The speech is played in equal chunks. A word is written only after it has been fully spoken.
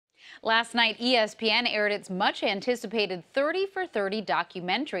Last night, ESPN aired its much-anticipated 30 for 30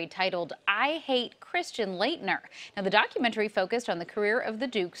 documentary titled I Hate Christian Laettner. Now, the documentary focused on the career of the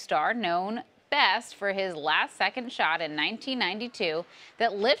Duke star, known best for his last-second shot in 1992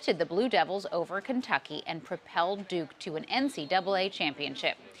 that lifted the Blue Devils over Kentucky and propelled Duke to an NCAA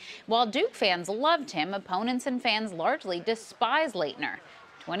championship. While Duke fans loved him, opponents and fans largely despise Laettner.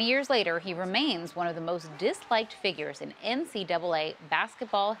 20 years later, he remains one of the most disliked figures in NCAA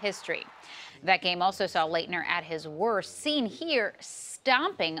basketball history. That game also saw Laettner at his worst, seen here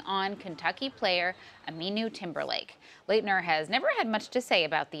stomping on Kentucky player Aminu Timberlake. Laettner has never had much to say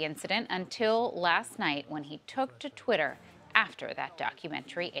about the incident until last night when he took to Twitter after that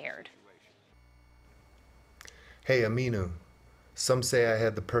documentary aired. Hey Aminu, some say I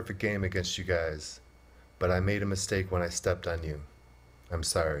had the perfect game against you guys, but I made a mistake when I stepped on you. I'm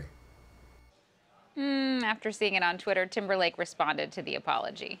sorry. After seeing it on Twitter, Timberlake responded to the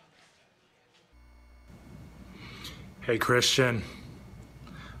apology. Hey Christian,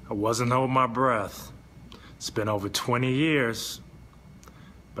 I wasn't holding my breath. It's been over 20 years,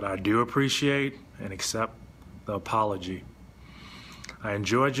 but I do appreciate and accept the apology. I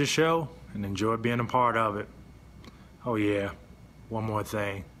enjoyed your show and enjoyed being a part of it. Oh yeah, one more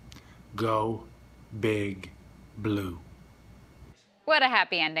thing. Go Big Blue. What a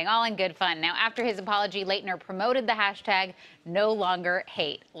happy ending, all in good fun. Now, after his apology, Laettner promoted the hashtag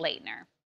 #NoLongerHateLaettner.